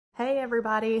Hey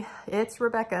everybody, it's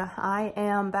Rebecca. I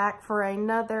am back for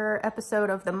another episode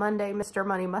of the Monday Mr.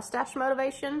 Money Mustache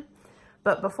Motivation.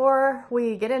 But before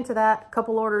we get into that, a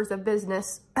couple orders of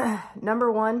business. Number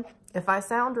one, if I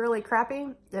sound really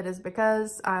crappy, it is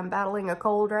because I'm battling a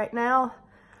cold right now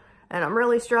and I'm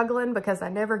really struggling because I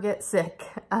never get sick.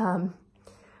 My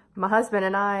husband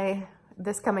and I,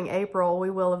 this coming April, we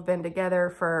will have been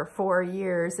together for 4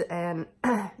 years, and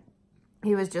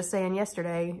he was just saying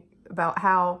yesterday about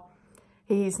how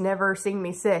he's never seen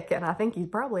me sick, and I think he's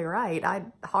probably right. I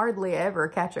hardly ever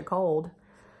catch a cold.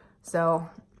 So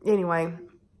anyway,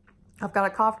 I've got a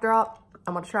cough drop.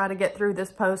 I'm gonna try to get through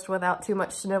this post without too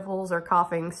much sniffles or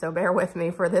coughing, so bear with me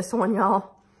for this one,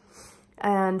 y'all.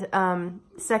 And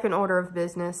second order of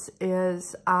business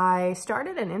is I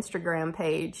started an Instagram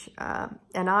page,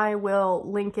 and I will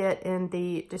link it in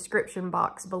the description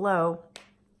box below.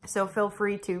 So feel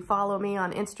free to follow me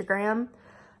on Instagram.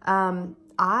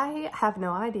 I have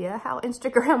no idea how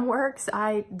Instagram works.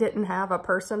 I didn't have a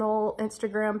personal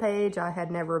Instagram page. I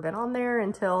had never been on there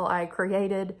until I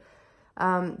created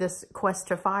this Quest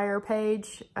to Fire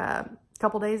page a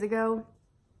couple days ago.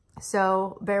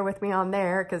 So bear with me on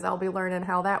there because I'll be learning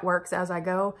how that works as I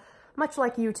go. Much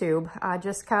like YouTube. I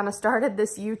just kind of started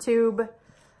this YouTube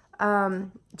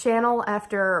channel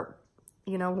after,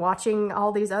 you know, watching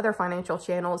all these other financial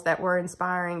channels that were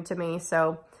inspiring to me.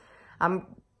 So I'm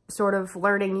sort of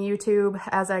learning YouTube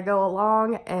as I go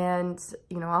along, and,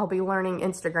 you know, I'll be learning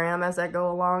Instagram as I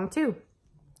go along too.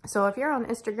 So if you're on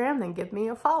Instagram, then give me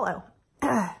a follow.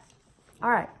 All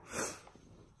right.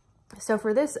 So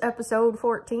for this episode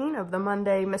 14 of the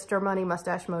Monday Mr. Money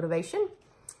Mustache Motivation,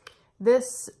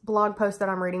 this blog post that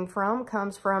I'm reading from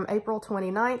comes from April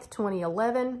 29th,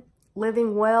 2011,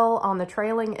 Living Well on the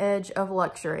Trailing Edge of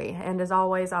Luxury. And as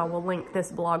always, I will link this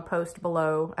blog post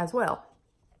below as well.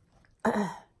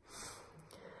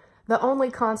 The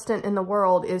only constant in the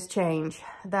world is change.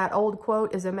 That old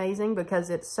quote is amazing because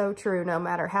it's so true no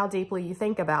matter how deeply you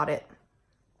think about it.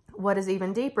 What is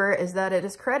even deeper is that it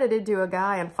is credited to a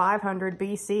guy in 500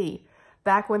 BC,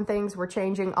 back when things were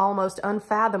changing almost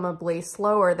unfathomably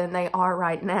slower than they are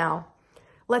right now.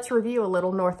 Let's review a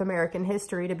little North American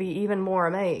history to be even more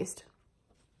amazed.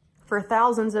 For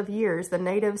thousands of years, the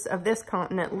natives of this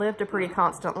continent lived a pretty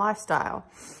constant lifestyle.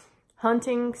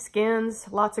 Hunting, skins,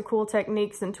 lots of cool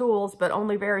techniques and tools, but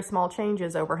only very small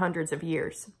changes over hundreds of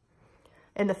years.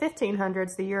 In the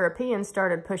 1500s, the Europeans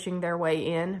started pushing their way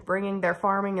in, bringing their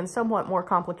farming and somewhat more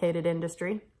complicated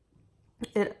industry.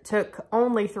 It took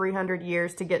only 300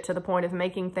 years to get to the point of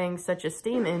making things such as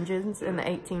steam engines in the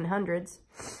 1800s.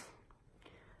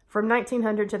 From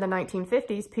 1900 to the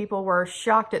 1950s, people were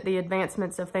shocked at the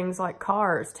advancements of things like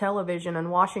cars, television,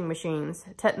 and washing machines.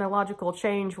 Technological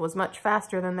change was much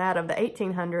faster than that of the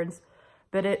 1800s,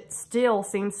 but it still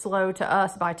seems slow to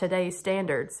us by today's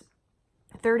standards.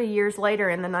 30 years later,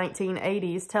 in the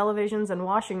 1980s, televisions and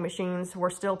washing machines were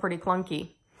still pretty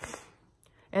clunky.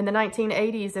 In the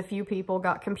 1980s, a few people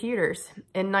got computers.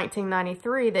 In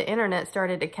 1993, the internet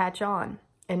started to catch on.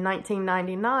 In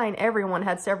 1999, everyone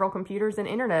had several computers and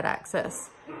internet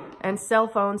access, and cell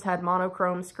phones had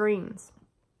monochrome screens.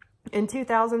 In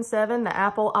 2007, the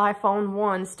Apple iPhone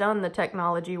 1 stunned the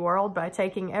technology world by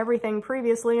taking everything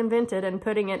previously invented and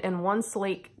putting it in one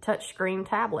sleek touchscreen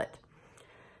tablet.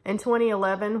 In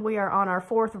 2011, we are on our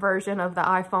 4th version of the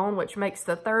iPhone, which makes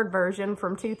the 3rd version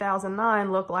from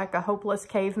 2009 look like a hopeless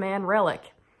caveman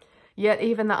relic. Yet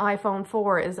even the iPhone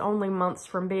 4 is only months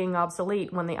from being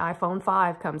obsolete when the iPhone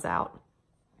 5 comes out.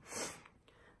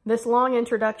 This long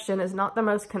introduction is not the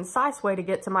most concise way to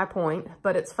get to my point,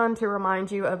 but it's fun to remind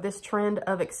you of this trend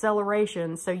of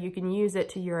acceleration so you can use it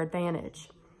to your advantage.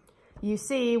 You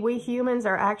see, we humans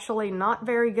are actually not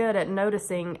very good at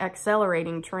noticing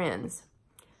accelerating trends.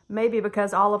 Maybe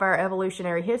because all of our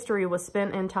evolutionary history was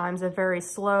spent in times of very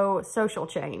slow social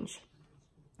change.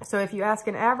 So if you ask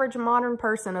an average modern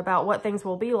person about what things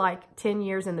will be like 10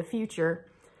 years in the future,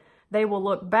 they will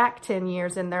look back 10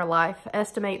 years in their life,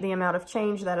 estimate the amount of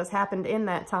change that has happened in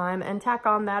that time, and tack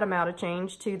on that amount of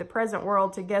change to the present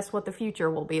world to guess what the future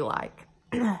will be like.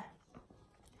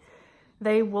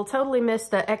 They will totally miss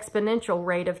the exponential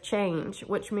rate of change,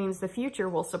 which means the future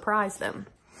will surprise them.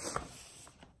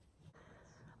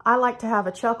 I like to have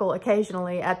a chuckle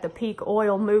occasionally at the peak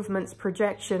oil movement's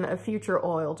projection of future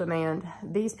oil demand.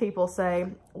 These people say,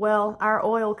 well, our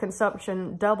oil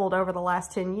consumption doubled over the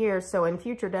last 10 years, so in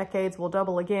future decades we'll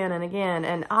double again and again,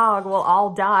 and we'll all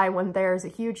die when there's a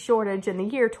huge shortage in the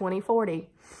year 2040.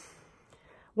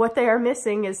 What they are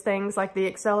missing is things like the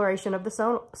acceleration of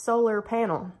the solar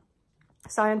panel,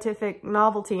 scientific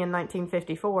novelty in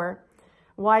 1954,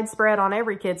 widespread on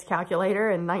every kid's calculator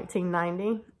in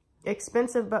 1990,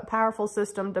 expensive but powerful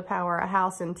system to power a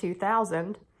house in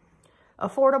 2000,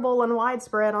 affordable and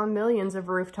widespread on millions of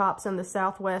rooftops in the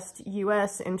Southwest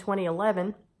U.S. in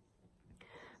 2011,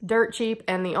 dirt cheap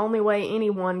and the only way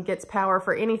anyone gets power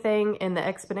for anything in the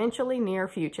exponentially near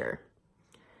future.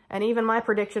 And even my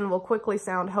prediction will quickly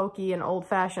sound hokey and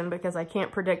old-fashioned because I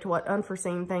can't predict what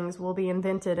unforeseen things will be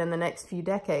invented in the next few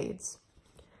decades.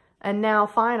 And now,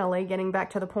 finally, getting back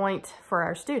to the point for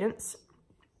our students,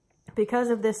 because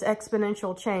of this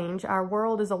exponential change, our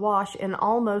world is awash in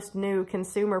almost new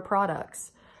consumer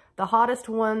products. The hottest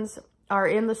ones are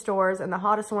in the stores, and the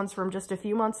hottest ones from just a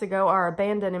few months ago are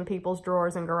abandoned in people's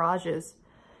drawers and garages.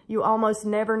 You almost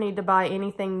never need to buy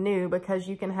anything new because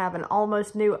you can have an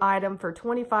almost new item for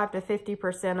 25 to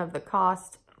 50% of the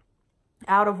cost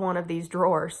out of one of these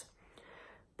drawers.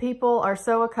 People are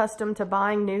so accustomed to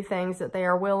buying new things that they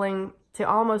are willing to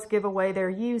almost give away their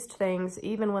used things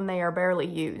even when they are barely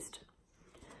used.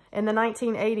 In the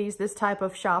 1980s, this type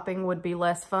of shopping would be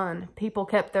less fun. People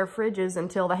kept their fridges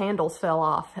until the handles fell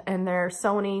off, and their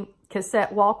Sony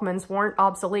cassette Walkmans weren't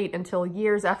obsolete until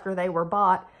years after they were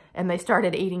bought and they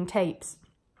started eating tapes.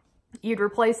 You'd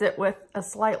replace it with a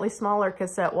slightly smaller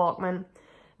cassette Walkman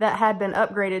that had been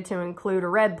upgraded to include a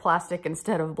red plastic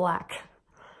instead of black.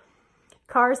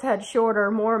 Cars had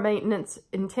shorter, more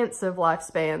maintenance-intensive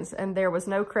lifespans, and there was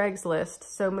no Craigslist,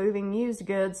 so moving used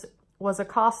goods was a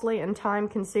costly and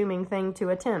time-consuming thing to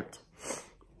attempt.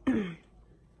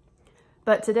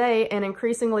 But today, and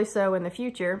increasingly so in the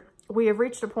future, we have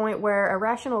reached a point where a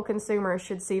rational consumer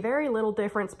should see very little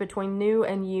difference between new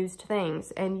and used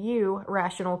things, and you,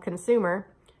 rational consumer,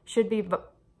 should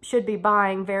be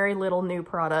buying very little new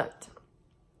product.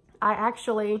 I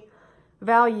actually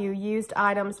value used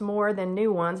items more than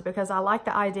new ones because I like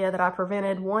the idea that I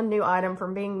prevented one new item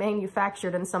from being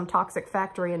manufactured in some toxic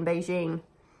factory in Beijing.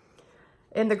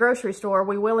 In the grocery store,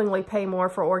 we willingly pay more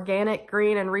for organic,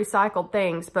 green, and recycled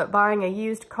things, but buying a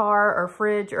used car or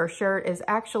fridge or shirt is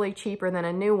actually cheaper than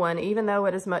a new one, even though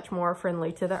it is much more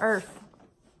friendly to the earth.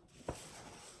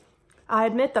 I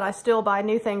admit that I still buy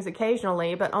new things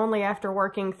occasionally, but only after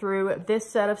working through this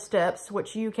set of steps,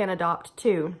 which you can adopt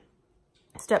too.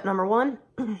 Step number 1,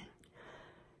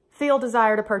 feel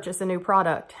desire to purchase a new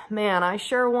product. Man, I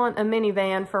sure want a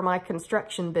minivan for my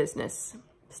construction business.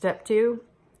 Step 2,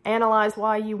 analyze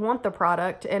why you want the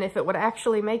product and if it would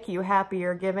actually make you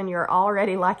happier given you're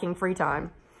already lacking free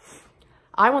time.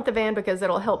 I want the van because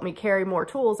it'll help me carry more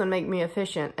tools and make me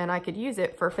efficient, and I could use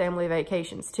it for family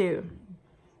vacations too.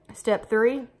 Step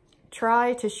 3,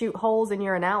 try to shoot holes in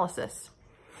your analysis.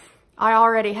 I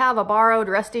already have a borrowed,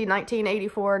 rusty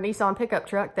 1984 Nissan pickup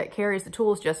truck that carries the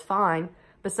tools just fine.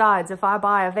 Besides, if I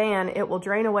buy a van, it will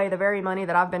drain away the very money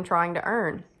that I've been trying to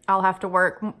earn. I'll have to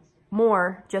work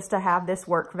more just to have this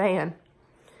work van.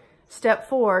 Step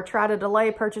 4, try to delay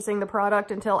purchasing the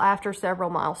product until after several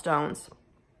milestones.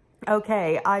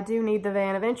 Okay, I do need the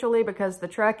van eventually because the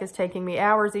truck is taking me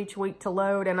hours each week to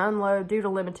load and unload due to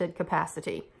limited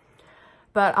capacity.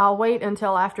 But I'll wait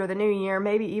until after the new year,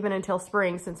 maybe even until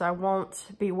spring, since I won't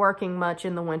be working much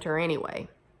in the winter anyway.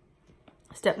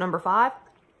 Step number 5,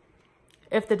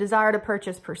 if the desire to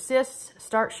purchase persists,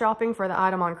 start shopping for the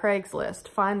item on Craigslist.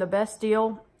 Find the best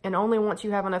deal, and only once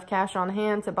you have enough cash on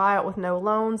hand to buy it with no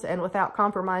loans and without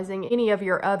compromising any of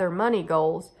your other money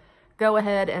goals, go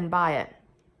ahead and buy it.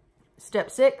 Step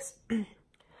 6,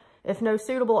 if no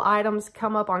suitable items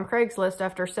come up on Craigslist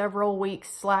after several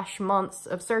weeks/months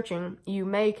of searching, you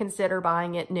may consider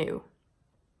buying it new.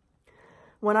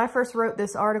 When I first wrote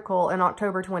this article in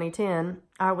October 2010,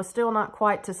 I was still not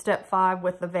quite to step 5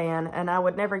 with the van, and I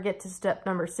would never get to step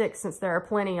number 6 since there are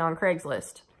plenty on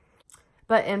Craigslist.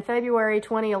 But in February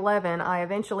 2011, I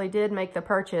eventually did make the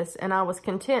purchase, and I was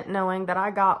content knowing that I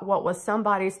got what was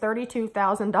somebody's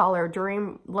 $32,000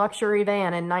 dream luxury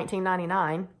van in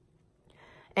 1999,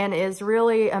 and is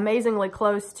really amazingly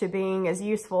close to being as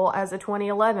useful as a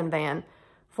 2011 van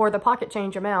for the pocket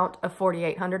change amount of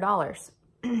 $4,800.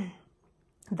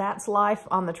 That's life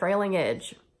on the trailing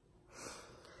edge.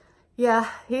 Yeah,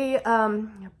 he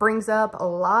brings up a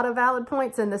lot of valid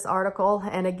points in this article.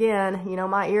 And again, you know,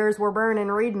 my ears were burning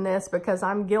reading this because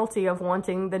I'm guilty of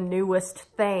wanting the newest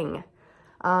thing.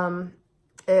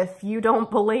 If you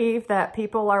don't believe that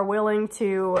people are willing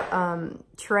to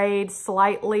trade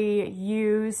slightly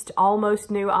used,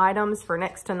 almost new items for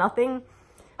next to nothing,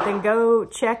 then go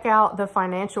check out the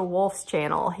Financial Wolf's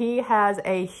channel. He has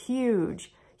a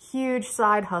huge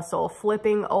side hustle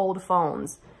flipping old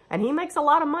phones. And he makes a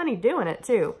lot of money doing it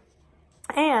too.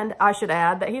 And I should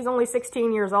add that he's only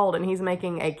 16 years old and he's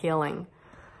making a killing.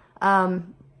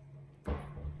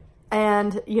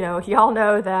 And, you know, y'all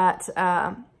know that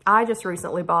I just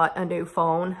recently bought a new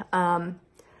phone.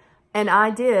 And I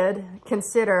did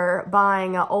consider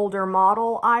buying an older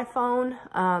model iPhone.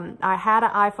 I had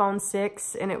an iPhone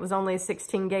 6 and it was only a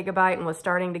 16 gigabyte and was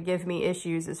starting to give me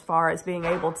issues as far as being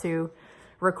able to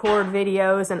record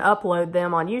videos and upload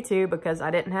them on YouTube because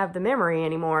I didn't have the memory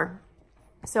anymore.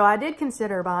 So I did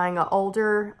consider buying an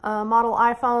older model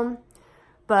iPhone,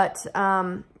 but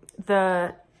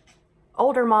the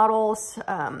older models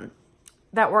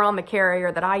that were on the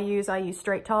carrier that I use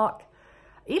Straight Talk.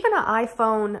 Even an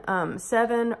iPhone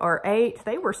 7 or 8,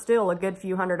 they were still a good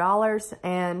few $100s.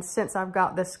 And since I've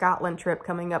got this Scotland trip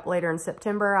coming up later in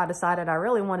September, I decided I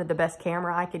really wanted the best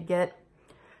camera I could get.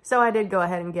 So I did go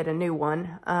ahead and get a new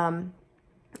one.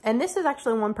 And this is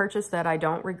actually one purchase that I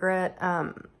don't regret.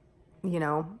 You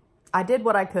know, I did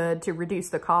what I could to reduce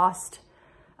the cost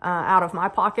out of my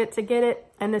pocket to get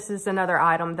it. And this is another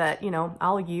item that, you know,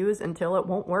 I'll use until it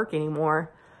won't work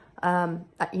anymore.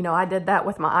 You know, I did that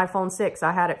with my iPhone 6.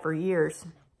 I had it for years.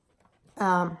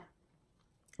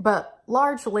 But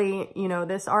largely, you know,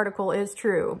 this article is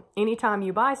true. Anytime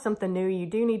you buy something new, you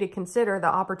do need to consider the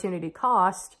opportunity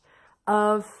cost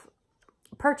of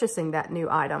purchasing that new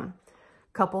item.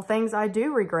 Couple things I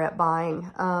do regret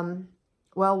buying.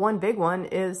 Well, one big one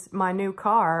is my new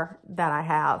car that I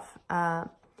have.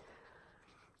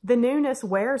 The newness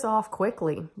wears off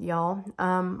quickly, y'all.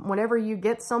 Whenever you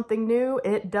get something new,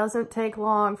 it doesn't take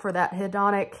long for that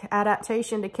hedonic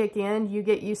adaptation to kick in. You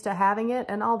get used to having it,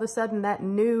 and all of a sudden that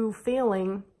new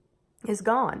feeling is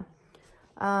gone.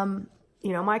 You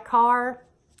know, my car,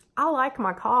 I like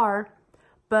my car,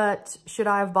 but should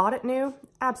I have bought it new?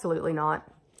 Absolutely not.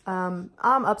 I'm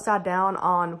upside down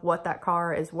on what that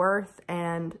car is worth,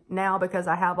 and now because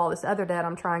I have all this other debt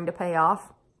I'm trying to pay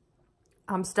off,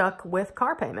 I'm stuck with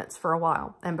car payments for a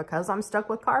while. And because I'm stuck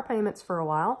with car payments for a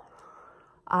while,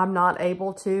 I'm not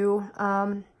able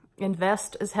to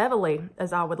invest as heavily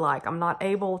as I would like. I'm not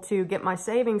able to get my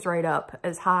savings rate up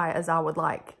as high as I would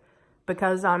like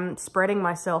because I'm spreading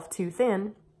myself too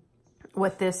thin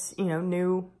with this, you know,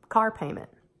 new car payment.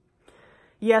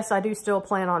 Yes, I do still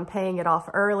plan on paying it off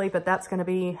early, but that's going to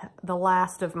be the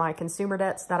last of my consumer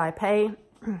debts that I pay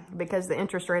because the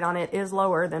interest rate on it is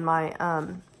lower than my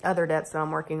other debts that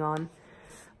I'm working on.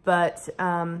 But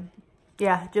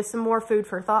yeah, just some more food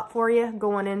for thought for you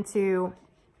going into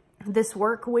this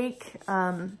work week.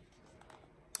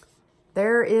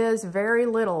 There is very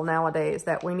little nowadays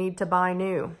that we need to buy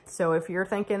new. So if you're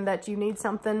thinking that you need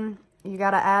something, you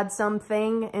got to add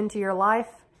something into your life,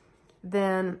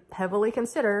 then heavily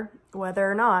consider whether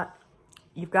or not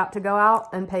you've got to go out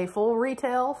and pay full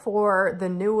retail for the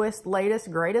newest,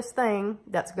 latest, greatest thing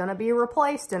that's going to be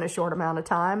replaced in a short amount of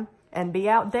time and be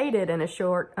outdated in a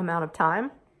short amount of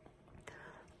time,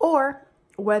 or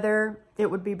whether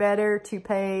it would be better to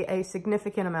pay a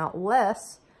significant amount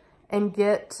less and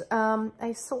get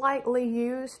a slightly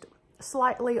used,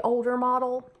 slightly older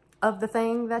model of the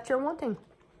thing that you're wanting.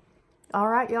 All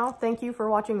right, y'all. Thank you for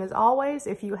watching as always.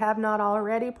 If you have not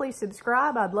already, please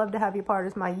subscribe. I'd love to have you part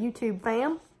of my YouTube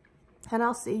fam. And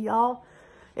I'll see y'all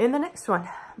in the next one.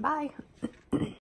 Bye.